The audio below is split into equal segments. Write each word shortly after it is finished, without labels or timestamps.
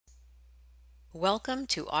Welcome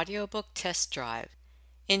to Audiobook Test Drive.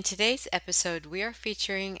 In today's episode, we are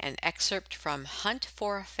featuring an excerpt from Hunt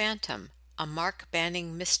for a Phantom, a Mark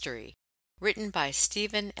Banning mystery, written by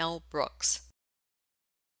Stephen L. Brooks.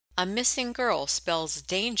 A missing girl spells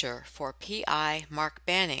danger for P.I. Mark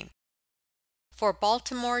Banning. For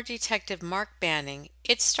Baltimore Detective Mark Banning,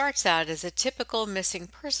 it starts out as a typical missing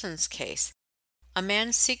persons case. A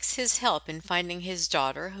man seeks his help in finding his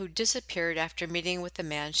daughter who disappeared after meeting with a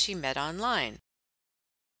man she met online.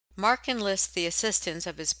 Mark enlists the assistance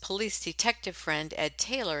of his police detective friend Ed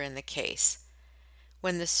Taylor in the case.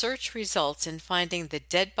 When the search results in finding the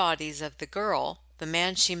dead bodies of the girl, the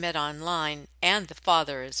man she met online, and the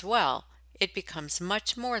father as well, it becomes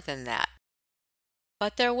much more than that.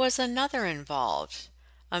 But there was another involved,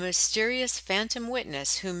 a mysterious phantom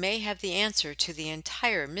witness who may have the answer to the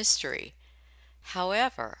entire mystery.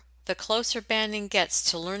 However, the closer Banning gets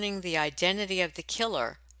to learning the identity of the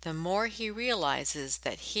killer, the more he realizes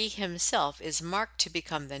that he himself is marked to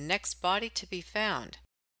become the next body to be found.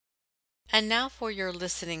 And now for your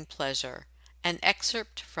listening pleasure, an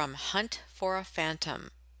excerpt from Hunt for a Phantom.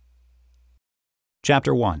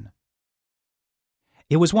 Chapter 1.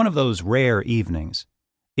 It was one of those rare evenings.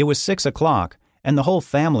 It was 6 o'clock, and the whole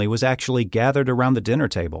family was actually gathered around the dinner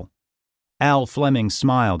table. Al Fleming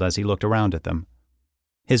smiled as he looked around at them.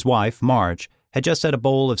 His wife, Marge, had just set a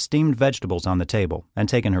bowl of steamed vegetables on the table and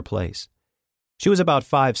taken her place. She was about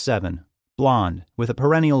 5'7", blonde, with a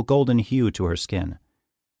perennial golden hue to her skin.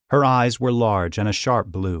 Her eyes were large and a sharp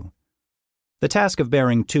blue. The task of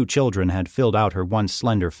bearing 2 children had filled out her once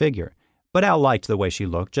slender figure, but Al liked the way she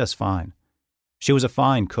looked just fine. She was a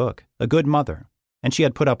fine cook, a good mother, and she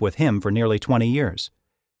had put up with him for nearly 20 years,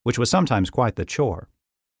 which was sometimes quite the chore.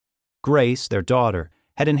 Grace, their daughter,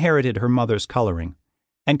 had inherited her mother's coloring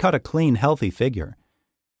and cut a clean, healthy figure.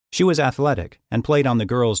 She was athletic and played on the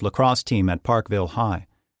girls' lacrosse team at Parkville High.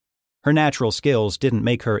 Her natural skills didn't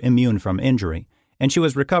make her immune from injury, and she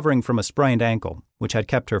was recovering from a sprained ankle, which had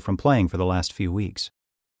kept her from playing for the last few weeks.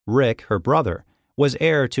 Rick, her brother, was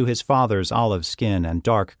heir to his father's olive skin and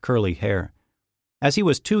dark, curly hair. As he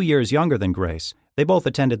was 2 years younger than Grace, they both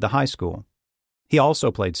attended the high school. He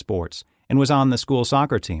also played sports and was on the school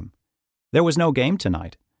soccer team. There was no game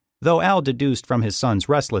tonight, though Al deduced from his son's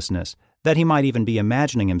restlessness that he might even be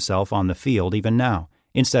imagining himself on the field even now,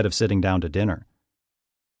 instead of sitting down to dinner.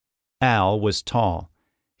 Al was tall,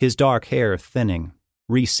 his dark hair thinning,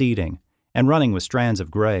 receding, and running with strands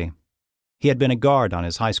of gray. He had been a guard on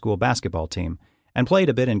his high school basketball team and played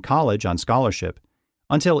a bit in college on scholarship,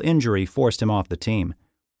 until injury forced him off the team.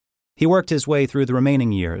 He worked his way through the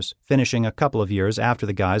remaining years, finishing a couple of years after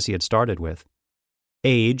the guys he had started with.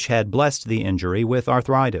 Age had blessed the injury with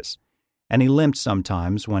arthritis, and he limped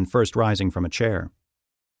sometimes when first rising from a chair.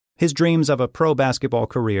 His dreams of a pro basketball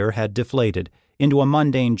career had deflated into a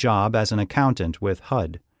mundane job as an accountant with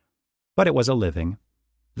HUD. But it was a living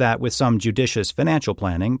that, with some judicious financial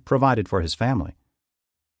planning, provided for his family.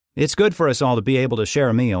 "It's good for us all to be able to share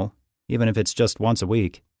a meal, even if it's just once a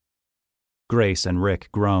week." Grace and Rick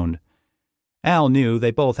groaned. Al knew they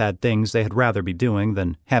both had things they had rather be doing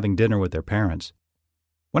than having dinner with their parents.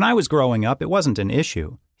 "When I was growing up, it wasn't an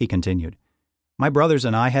issue," he continued. "My brothers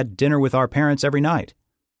and I had dinner with our parents every night,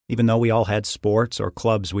 even though we all had sports or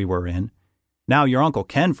clubs we were in. Now your Uncle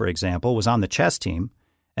Ken, for example, was on the chess team,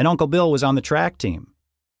 and Uncle Bill was on the track team.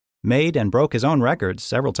 Made and broke his own records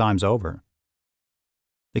several times over."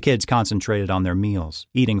 The kids concentrated on their meals,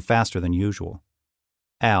 eating faster than usual.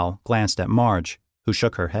 Al glanced at Marge, who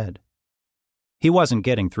shook her head. He wasn't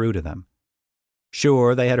getting through to them.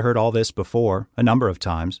 Sure, they had heard all this before, a number of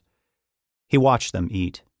times. He watched them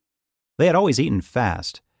eat. They had always eaten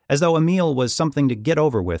fast, as though a meal was something to get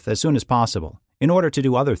over with as soon as possible, in order to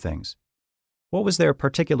do other things. What was their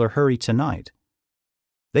particular hurry tonight?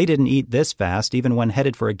 They didn't eat this fast even when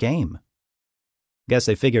headed for a game. Guess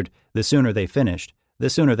they figured the sooner they finished, the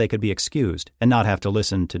sooner they could be excused and not have to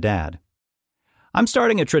listen to Dad. "I'm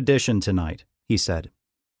starting a tradition tonight," he said.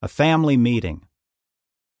 "A family meeting."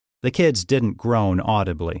 The kids didn't groan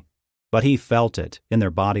audibly, but he felt it in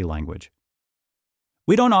their body language.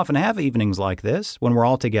 "We don't often have evenings like this, when we're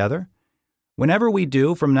all together. Whenever we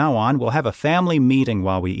do, from now on, we'll have a family meeting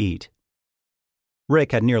while we eat."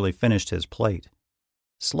 Rick had nearly finished his plate.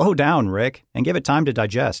 "Slow down, Rick, and give it time to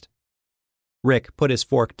digest." Rick put his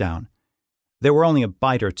fork down. There were only a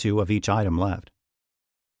bite or two of each item left.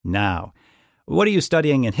 "Now, what are you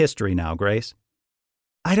studying in history now, Grace?"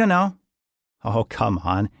 "I don't know." "Oh, come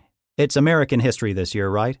on. It's American history this year,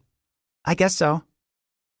 right?" "I guess so."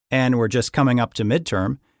 "And we're just coming up to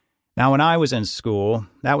midterm. Now, when I was in school,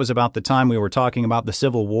 that was about the time we were talking about the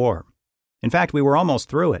Civil War. In fact, we were almost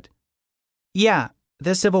through it." Yeah,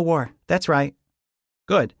 the Civil War. That's right.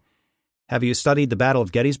 Good. Have you studied the Battle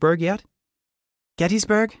of Gettysburg yet?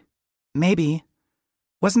 Gettysburg? Maybe.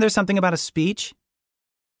 Wasn't there something about a speech?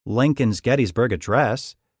 Lincoln's Gettysburg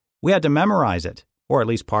Address. We had to memorize it, or at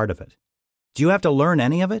least part of it. Do you have to learn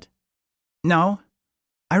any of it? No.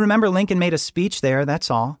 I remember Lincoln made a speech there,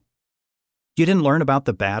 that's all. You didn't learn about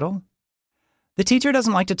the battle? The teacher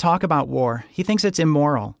doesn't like to talk about war. He thinks it's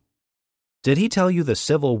immoral. Did he tell you the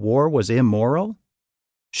Civil War was immoral?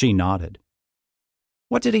 She nodded.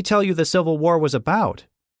 What did he tell you the Civil War was about?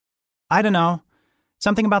 I don't know.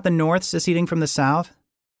 Something about the North seceding from the South?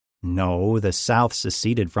 No, the South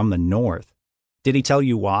seceded from the North. Did he tell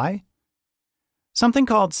you why? Something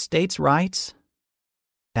called states' rights?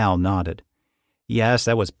 Al nodded. Yes,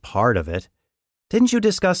 that was part of it. Didn't you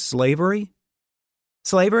discuss slavery?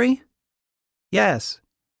 Slavery? Yes.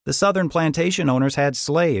 The southern plantation owners had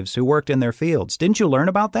slaves who worked in their fields. Didn't you learn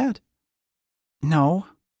about that? No.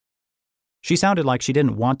 She sounded like she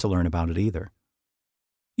didn't want to learn about it either.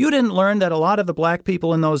 You didn't learn that a lot of the black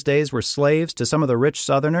people in those days were slaves to some of the rich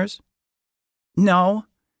Southerners? No.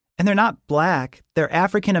 And they're not black. They're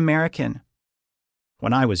African American.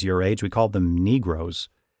 When I was your age, we called them Negroes.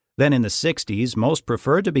 Then in the 60s, most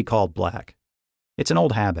preferred to be called black. It's an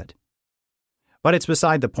old habit. But it's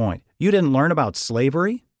beside the point. You didn't learn about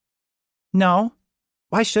slavery? No.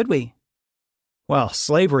 Why should we? Well,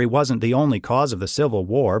 slavery wasn't the only cause of the Civil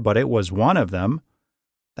War, but it was one of them.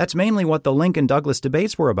 That's mainly what the Lincoln-Douglas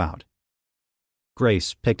debates were about.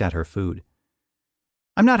 Grace picked at her food.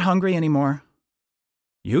 I'm not hungry anymore.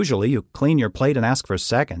 Usually you clean your plate and ask for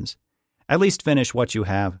seconds. At least finish what you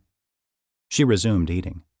have. She resumed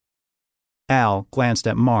eating. Al glanced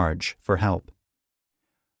at Marge for help.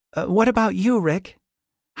 What about you, Rick?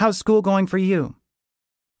 How's school going for you?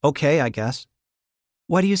 Okay, I guess.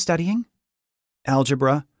 What are you studying?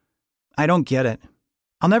 Algebra. I don't get it.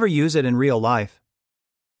 I'll never use it in real life.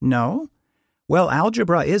 No? Well,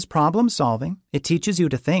 algebra is problem solving. It teaches you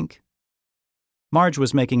to think. Marge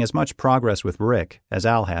was making as much progress with Rick as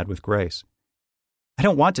Al had with Grace. I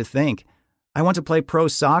don't want to think. I want to play pro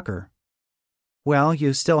soccer. Well,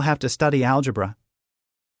 you still have to study algebra.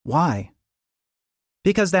 Why?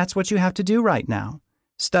 Because that's what you have to do right now.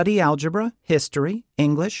 Study algebra, history,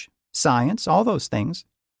 English, science, all those things.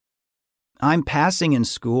 I'm passing in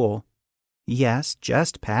school. Yes,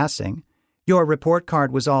 just passing. Your report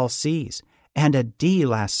card was all C's and a D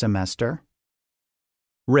last semester.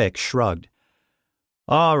 Rick shrugged.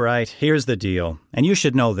 All right, here's the deal, and you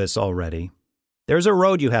should know this already. There's a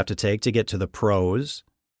road you have to take to get to the pros.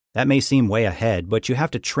 That may seem way ahead, but you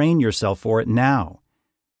have to train yourself for it now.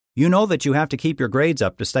 You know that you have to keep your grades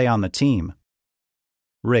up to stay on the team.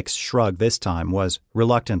 Rick's shrug this time was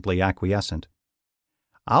reluctantly acquiescent.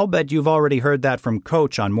 I'll bet you've already heard that from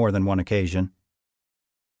Coach on more than one occasion.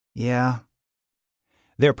 Yeah.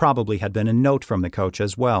 There probably had been a note from the coach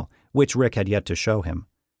as well, which Rick had yet to show him.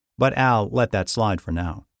 But Al let that slide for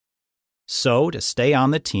now. So, to stay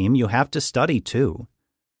on the team, you have to study too.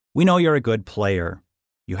 We know you're a good player.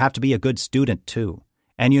 You have to be a good student too.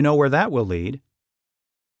 And you know where that will lead.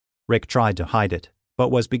 Rick tried to hide it,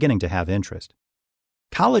 but was beginning to have interest.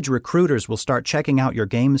 College recruiters will start checking out your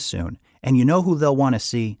games soon, and you know who they'll want to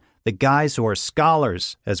see? The guys who are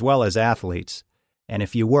scholars as well as athletes. And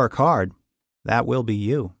if you work hard, that will be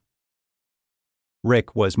you.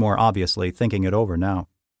 Rick was more obviously thinking it over now.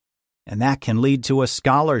 And that can lead to a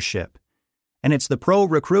scholarship. And it's the pro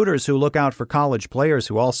recruiters who look out for college players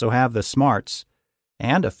who also have the smarts.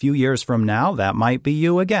 And a few years from now, that might be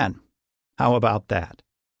you again. How about that?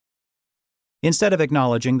 Instead of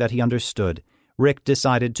acknowledging that he understood, Rick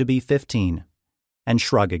decided to be 15 and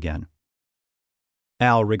shrug again.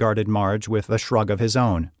 Al regarded Marge with a shrug of his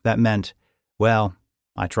own that meant, well,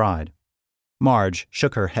 I tried. Marge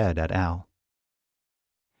shook her head at Al.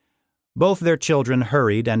 Both their children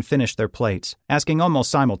hurried and finished their plates, asking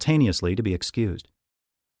almost simultaneously to be excused.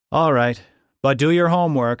 All right, but do your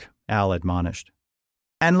homework, Al admonished.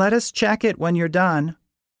 And let us check it when you're done.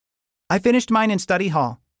 I finished mine in study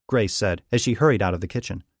hall, Grace said as she hurried out of the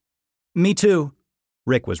kitchen. Me too.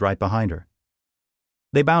 Rick was right behind her.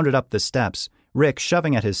 They bounded up the steps, Rick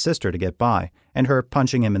shoving at his sister to get by, and her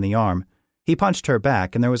punching him in the arm. He punched her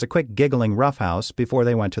back, and there was a quick giggling roughhouse before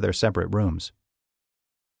they went to their separate rooms.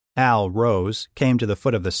 Al rose, came to the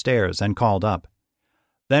foot of the stairs, and called up.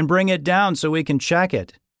 Then bring it down so we can check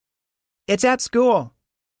it. It's at school.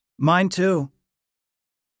 Mine too.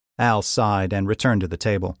 Al sighed and returned to the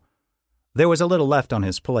table. There was a little left on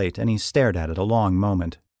his plate, and he stared at it a long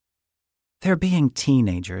moment. They're being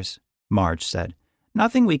teenagers, Marge said.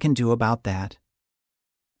 Nothing we can do about that.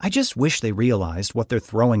 I just wish they realized what they're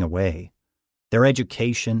throwing away. Their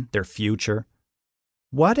education, their future.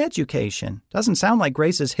 What education? Doesn't sound like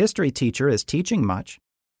Grace's history teacher is teaching much.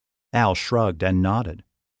 Al shrugged and nodded.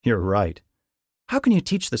 You're right. How can you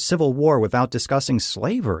teach the Civil War without discussing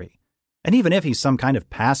slavery? And even if he's some kind of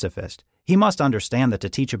pacifist, he must understand that to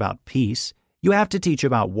teach about peace, you have to teach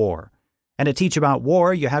about war. And to teach about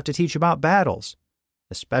war, you have to teach about battles,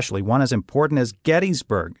 especially one as important as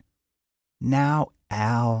Gettysburg. Now,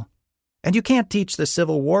 Al. And you can't teach the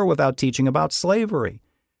Civil War without teaching about slavery.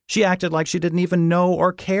 She acted like she didn't even know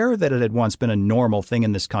or care that it had once been a normal thing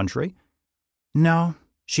in this country. No,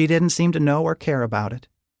 she didn't seem to know or care about it.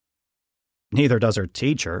 Neither does her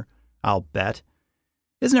teacher, I'll bet.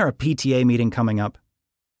 Isn't there a PTA meeting coming up?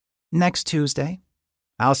 Next Tuesday.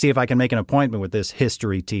 I'll see if I can make an appointment with this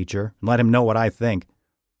history teacher and let him know what I think.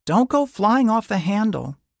 Don't go flying off the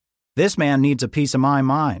handle. This man needs a piece of my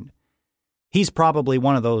mind. He's probably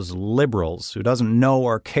one of those liberals who doesn't know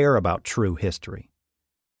or care about true history.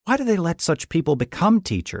 Why do they let such people become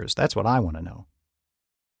teachers? That's what I want to know.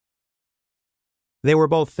 They were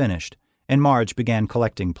both finished, and Marge began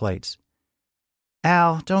collecting plates.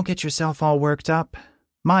 Al, don't get yourself all worked up.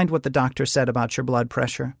 Mind what the doctor said about your blood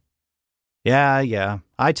pressure. Yeah,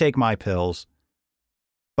 I take my pills.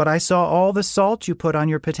 But I saw all the salt you put on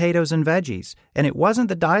your potatoes and veggies, and it wasn't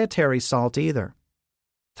the dietary salt either.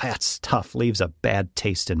 That stuff leaves a bad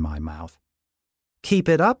taste in my mouth. Keep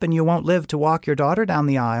it up and you won't live to walk your daughter down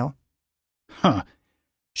the aisle. Huh.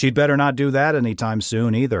 She'd better not do that anytime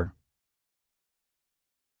soon either.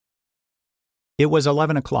 It was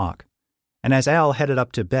 11 o'clock, and as Al headed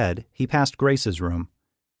up to bed, he passed Grace's room.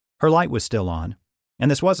 Her light was still on, and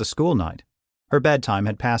this was a school night. Her bedtime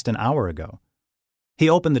had passed an hour ago. He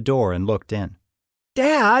opened the door and looked in.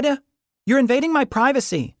 Dad! You're invading my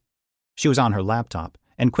privacy! She was on her laptop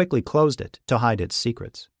and quickly closed it to hide its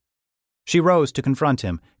secrets. She rose to confront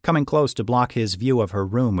him, coming close to block his view of her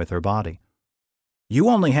room with her body. You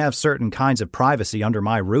only have certain kinds of privacy under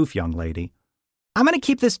my roof, young lady. I'm going to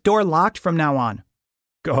keep this door locked from now on.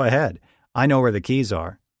 Go ahead. I know where the keys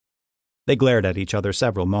are. They glared at each other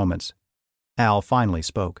several moments. Al finally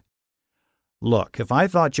spoke. Look, if I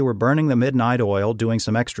thought you were burning the midnight oil doing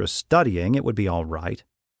some extra studying, it would be all right.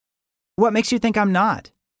 What makes you think I'm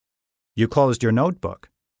not? You closed your notebook.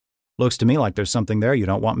 Looks to me like there's something there you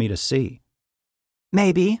don't want me to see.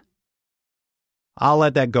 Maybe. I'll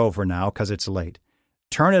let that go for now, 'cause it's late.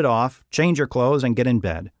 Turn it off, change your clothes, and get in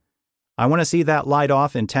bed. I want to see that light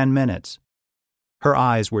off in 10 minutes. Her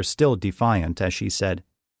eyes were still defiant as she said,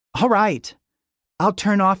 All right. I'll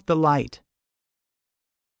turn off the light.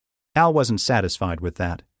 Al wasn't satisfied with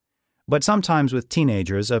that. But sometimes with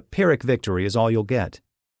teenagers, a Pyrrhic victory is all you'll get.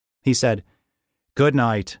 He said, Good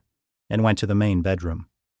night, and went to the main bedroom.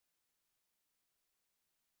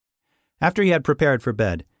 After he had prepared for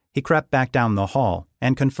bed, he crept back down the hall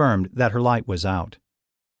and confirmed that her light was out.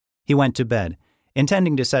 He went to bed,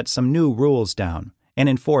 intending to set some new rules down and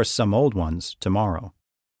enforce some old ones tomorrow.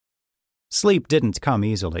 Sleep didn't come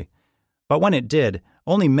easily, but when it did,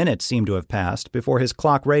 only minutes seemed to have passed before his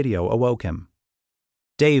clock radio awoke him.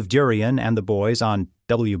 Dave Durian and the boys on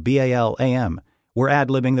WBAL-AM were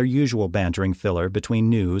ad-libbing their usual bantering filler between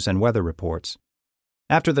news and weather reports.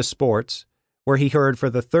 After the sports, where he heard for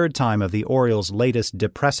the third time of the Orioles' latest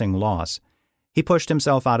depressing loss, he pushed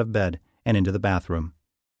himself out of bed and into the bathroom.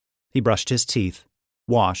 He brushed his teeth,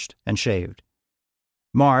 washed, and shaved.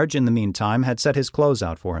 Marge, in the meantime, had set his clothes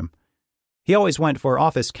out for him. He always went for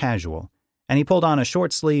office casual, and he pulled on a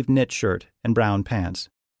short-sleeved knit shirt and brown pants.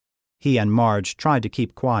 He and Marge tried to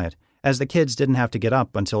keep quiet, as the kids didn't have to get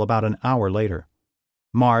up until about an hour later.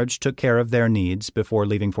 Marge took care of their needs before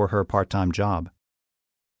leaving for her part-time job.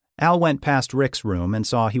 Al went past Rick's room and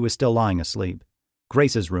saw he was still lying asleep.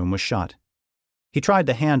 Grace's room was shut. He tried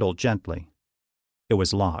the handle gently. It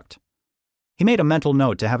was locked. He made a mental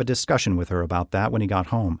note to have a discussion with her about that when he got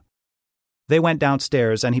home. They went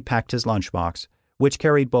downstairs and he packed his lunchbox, which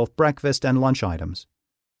carried both breakfast and lunch items.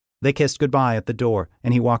 They kissed goodbye at the door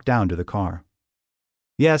and he walked down to the car.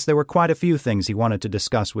 Yes, there were quite a few things he wanted to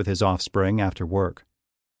discuss with his offspring after work.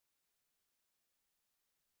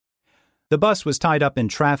 The bus was tied up in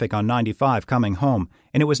traffic on 95 coming home,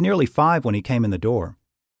 and it was nearly 5 when he came in the door.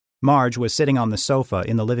 Marge was sitting on the sofa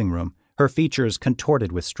in the living room, her features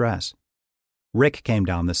contorted with stress. Rick came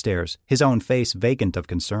down the stairs, his own face vacant of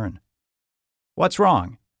concern. What's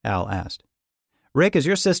wrong? Al asked. Rick, is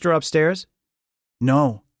your sister upstairs?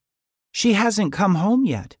 No. She hasn't come home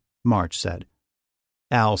yet, Marge said.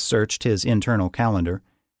 Al searched his internal calendar.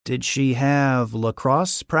 Did she have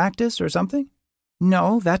lacrosse practice or something?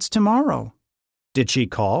 No, that's tomorrow. Did she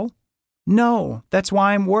call? No, that's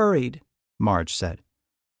why I'm worried, Marge said.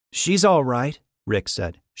 She's all right, Rick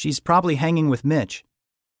said. She's probably hanging with Mitch.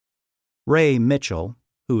 Ray Mitchell,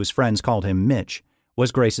 whose friends called him Mitch,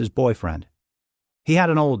 was Grace's boyfriend. He had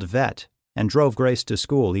an old vet and drove Grace to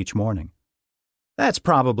school each morning. That's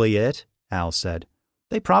probably it, Al said.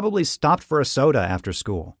 They probably stopped for a soda after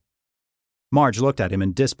school. Marge looked at him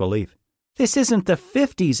in disbelief. This isn't the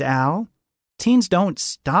 50s, Al. Teens don't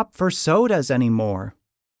stop for sodas anymore.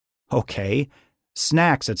 Okay,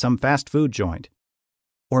 snacks at some fast food joint.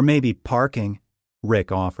 Or maybe parking,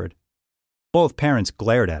 Rick offered. Both parents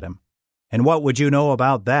glared at him. And what would you know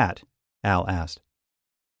about that? Al asked.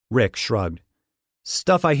 Rick shrugged.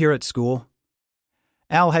 Stuff I hear at school.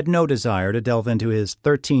 Al had no desire to delve into his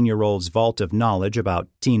 13-year-old's vault of knowledge about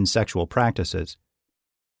teen sexual practices.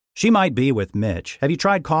 She might be with Mitch. Have you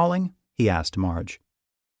tried calling? He asked Marge.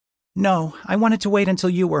 No, I wanted to wait until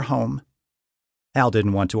you were home. Al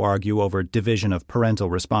didn't want to argue over division of parental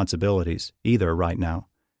responsibilities either right now.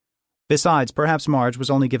 Besides, perhaps Marge was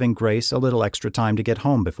only giving Grace a little extra time to get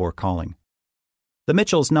home before calling. The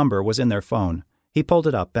Mitchells' number was in their phone. He pulled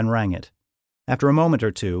it up and rang it. After a moment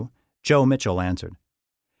or two, Joe Mitchell answered.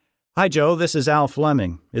 Hi, Joe, this is Al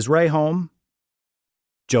Fleming. Is Ray home?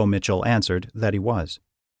 Joe Mitchell answered that he was.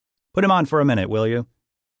 Put him on for a minute, will you?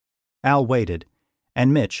 Al waited,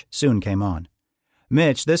 and Mitch soon came on.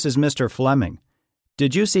 Mitch, this is Mr. Fleming.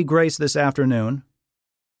 Did you see Grace this afternoon?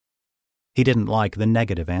 He didn't like the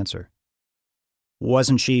negative answer.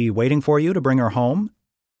 Wasn't she waiting for you to bring her home?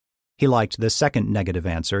 He liked the second negative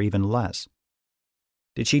answer even less.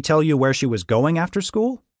 Did she tell you where she was going after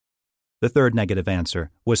school? The third negative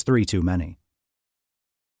answer was 3 too many.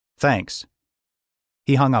 Thanks.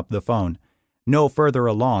 He hung up the phone, no further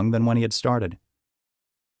along than when he had started.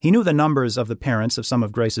 He knew the numbers of the parents of some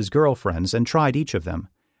of Grace's girlfriends and tried each of them.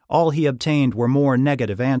 All he obtained were more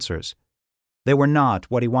negative answers. They were not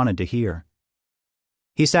what he wanted to hear.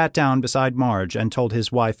 He sat down beside Marge and told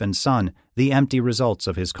his wife and son the empty results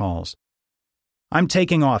of his calls. I'm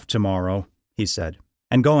taking off tomorrow, he said,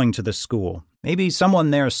 and going to the school. Maybe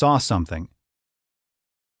someone there saw something.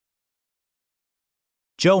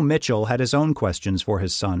 Joe Mitchell had his own questions for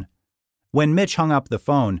his son. When Mitch hung up the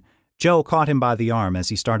phone, Joe caught him by the arm as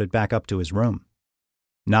he started back up to his room.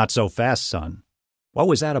 Not so fast, son. What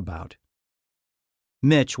was that about?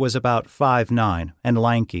 Mitch was about 5'9" and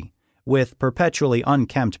lanky, with perpetually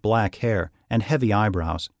unkempt black hair and heavy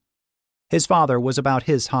eyebrows. His father was about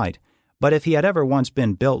his height, but if he had ever once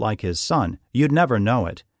been built like his son, you'd never know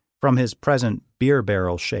it, from his present beer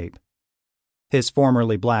barrel shape. His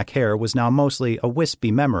formerly black hair was now mostly a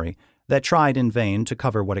wispy memory that tried in vain to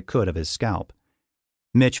cover what it could of his scalp.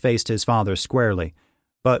 Mitch faced his father squarely,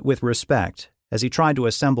 but with respect, as he tried to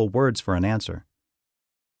assemble words for an answer.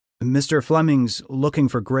 Mr. Fleming's looking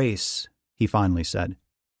for Grace, he finally said.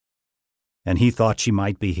 And he thought she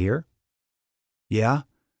might be here? Yeah.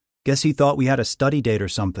 Guess he thought we had a study date or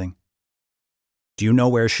something. Do you know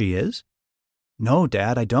where she is? No,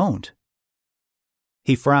 Dad, I don't.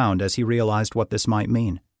 He frowned as he realized what this might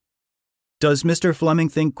mean. Does Mr. Fleming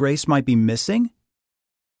think Grace might be missing?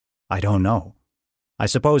 I don't know. I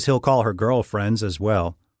suppose he'll call her girlfriends as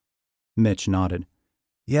well. Mitch nodded.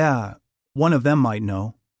 Yeah, one of them might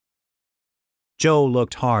know. Joe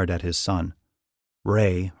looked hard at his son.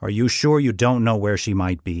 Ray, are you sure you don't know where she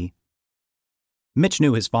might be? Mitch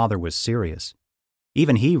knew his father was serious.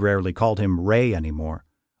 Even he rarely called him Ray anymore,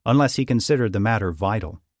 unless he considered the matter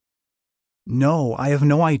vital. No, I have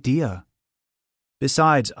no idea.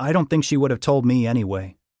 Besides, I don't think she would have told me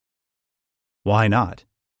anyway. Why not?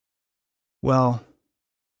 Well,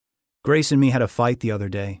 Grace and me had a fight the other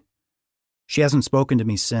day. She hasn't spoken to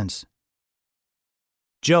me since.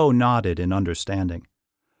 Joe nodded in understanding.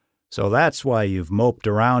 So that's why you've moped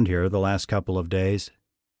around here the last couple of days.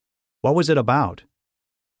 What was it about?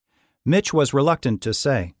 Mitch was reluctant to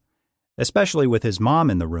say, especially with his mom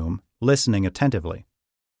in the room, listening attentively.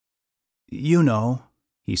 You know,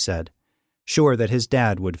 he said, sure that his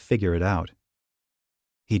dad would figure it out.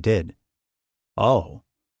 He did. Oh.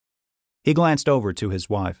 He glanced over to his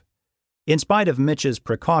wife. In spite of Mitch's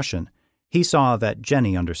precaution, he saw that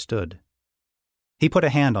Jenny understood. He put a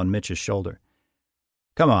hand on Mitch's shoulder.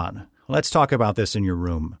 Come on, let's talk about this in your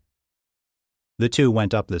room. The two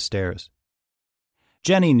went up the stairs.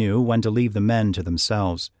 Jenny knew when to leave the men to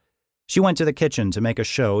themselves. She went to the kitchen to make a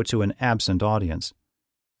show to an absent audience,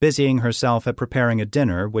 busying herself at preparing a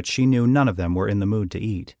dinner which she knew none of them were in the mood to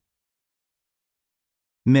eat.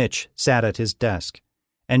 Mitch sat at his desk,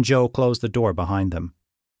 and Joe closed the door behind them,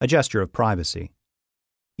 a gesture of privacy.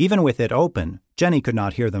 Even with it open, Jenny could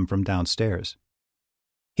not hear them from downstairs.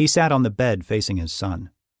 He sat on the bed facing his son.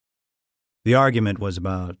 The argument was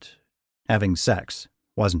about having sex,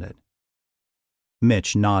 wasn't it?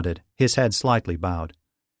 Mitch nodded, his head slightly bowed.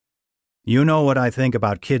 You know what I think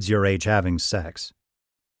about kids your age having sex.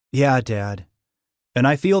 Yeah, Dad. And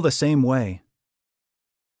I feel the same way.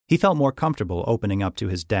 He felt more comfortable opening up to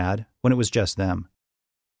his dad when it was just them.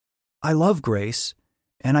 I love Grace,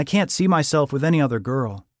 and I can't see myself with any other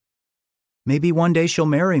girl. Maybe one day she'll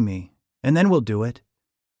marry me, and then we'll do it.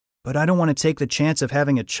 But I don't want to take the chance of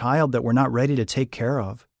having a child that we're not ready to take care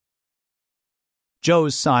of.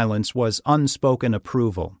 Joe's silence was unspoken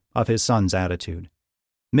approval of his son's attitude.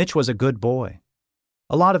 Mitch was a good boy.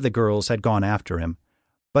 A lot of the girls had gone after him,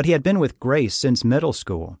 but he had been with Grace since middle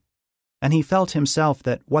school, and he felt himself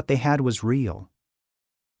that what they had was real.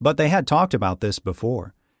 But they had talked about this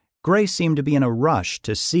before. Grace seemed to be in a rush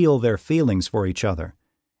to seal their feelings for each other,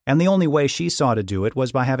 and the only way she saw to do it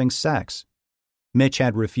was by having sex. Mitch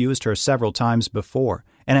had refused her several times before,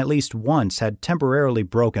 and at least once had temporarily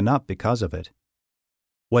broken up because of it.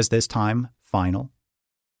 Was this time final?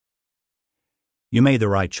 You made the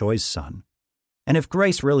right choice, son. And if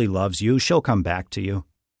Grace really loves you, she'll come back to you.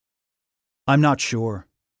 I'm not sure,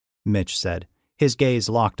 Mitch said, his gaze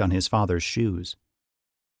locked on his father's shoes.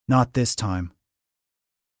 Not this time.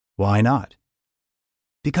 Why not?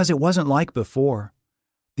 Because it wasn't like before.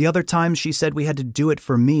 The other time she said we had to do it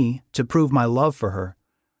for me, to prove my love for her.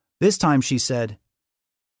 This time she said...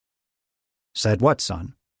 Said what,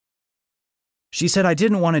 son? She said I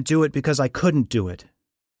didn't want to do it because I couldn't do it.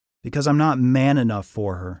 Because I'm not man enough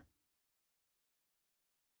for her.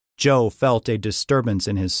 Joe felt a disturbance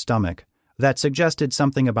in his stomach that suggested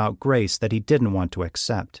something about Grace that he didn't want to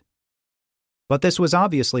accept. But this was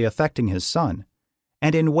obviously affecting his son,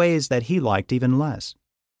 and in ways that he liked even less.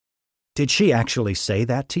 Did she actually say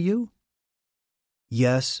that to you?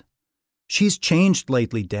 Yes. She's changed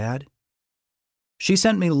lately, Dad. She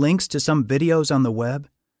sent me links to some videos on the web,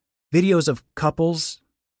 videos of couples.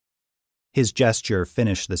 His gesture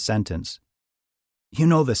finished the sentence. You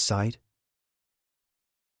know the site?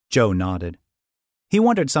 Joe nodded. He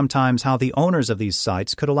wondered sometimes how the owners of these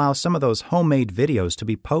sites could allow some of those homemade videos to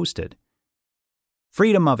be posted.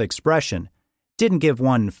 Freedom of expression didn't give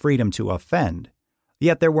one freedom to offend,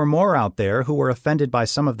 yet there were more out there who were offended by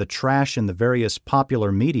some of the trash in the various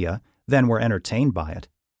popular media than were entertained by it.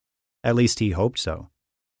 At least he hoped so.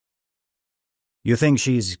 You think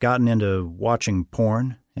she's gotten into watching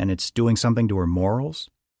porn, and it's doing something to her morals?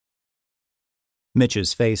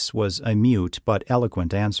 Mitch's face was a mute but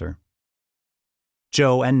eloquent answer.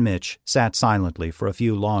 Joe and Mitch sat silently for a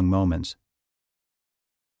few long moments.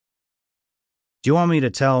 Do you want me to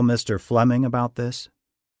tell Mr. Fleming about this?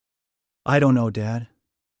 I don't know, Dad.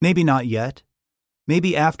 Maybe not yet.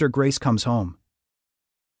 Maybe after Grace comes home.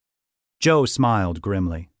 Joe smiled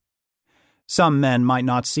grimly. Some men might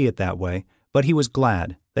not see it that way, but he was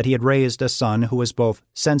glad that he had raised a son who was both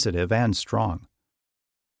sensitive and strong.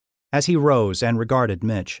 As he rose and regarded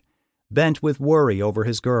Mitch, bent with worry over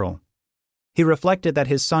his girl, he reflected that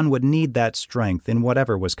his son would need that strength in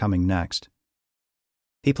whatever was coming next.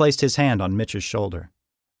 He placed his hand on Mitch's shoulder,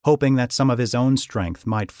 hoping that some of his own strength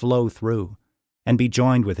might flow through and be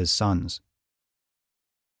joined with his son's.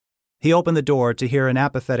 He opened the door to hear an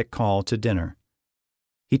apathetic call to dinner.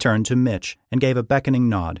 He turned to Mitch and gave a beckoning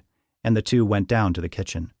nod, and the two went down to the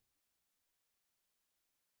kitchen.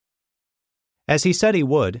 As he said he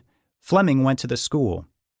would, Fleming went to the school,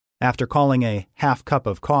 after calling a half cup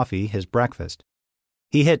of coffee his breakfast.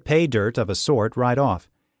 He hit pay dirt of a sort right off.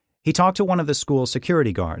 He talked to one of the school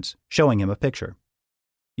security guards, showing him a picture.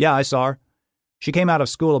 Yeah, I saw her. She came out of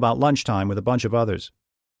school about lunchtime with a bunch of others.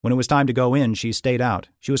 When it was time to go in, she stayed out.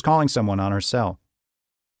 She was calling someone on her cell.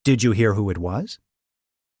 Did you hear who it was?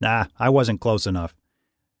 Nah, I wasn't close enough.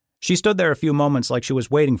 She stood there a few moments like she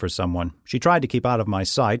was waiting for someone. She tried to keep out of my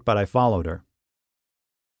sight, but I followed her.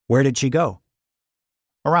 Where did she go?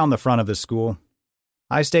 Around the front of the school.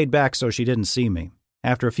 I stayed back so she didn't see me.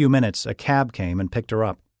 After a few minutes, a cab came and picked her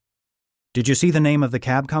up. Did you see the name of the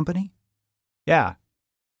cab company? Yeah.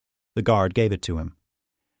 The guard gave it to him.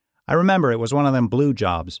 I remember it was one of them blue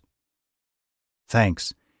jobs.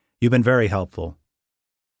 Thanks. You've been very helpful.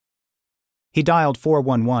 He dialed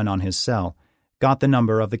 411 on his cell, got the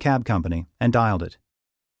number of the cab company, and dialed it.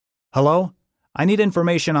 Hello? I need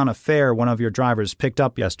information on a fare one of your drivers picked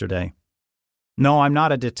up yesterday. No, I'm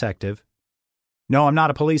not a detective. No, I'm not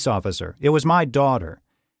a police officer. It was my daughter.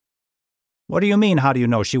 What do you mean, how do you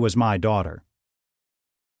know she was my daughter?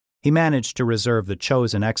 He managed to reserve the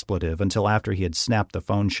chosen expletive until after he had snapped the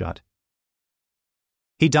phone shut.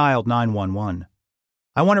 He dialed 911.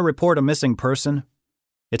 I want to report a missing person.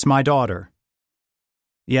 It's my daughter.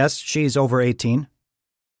 Yes, she's over 18.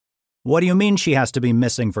 What do you mean she has to be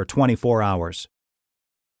missing for 24 hours?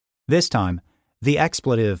 This time, the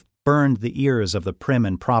expletive burned the ears of the prim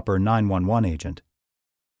and proper 911 agent.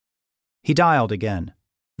 He dialed again,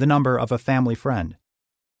 the number of a family friend.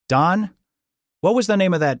 "Don? What was the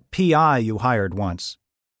name of that PI you hired once?"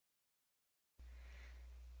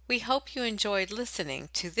 We hope you enjoyed listening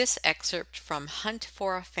to this excerpt from Hunt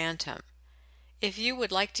for a Phantom. If you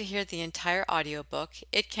would like to hear the entire audiobook,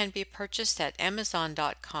 it can be purchased at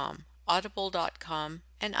Amazon.com, Audible.com,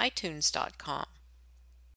 and iTunes.com.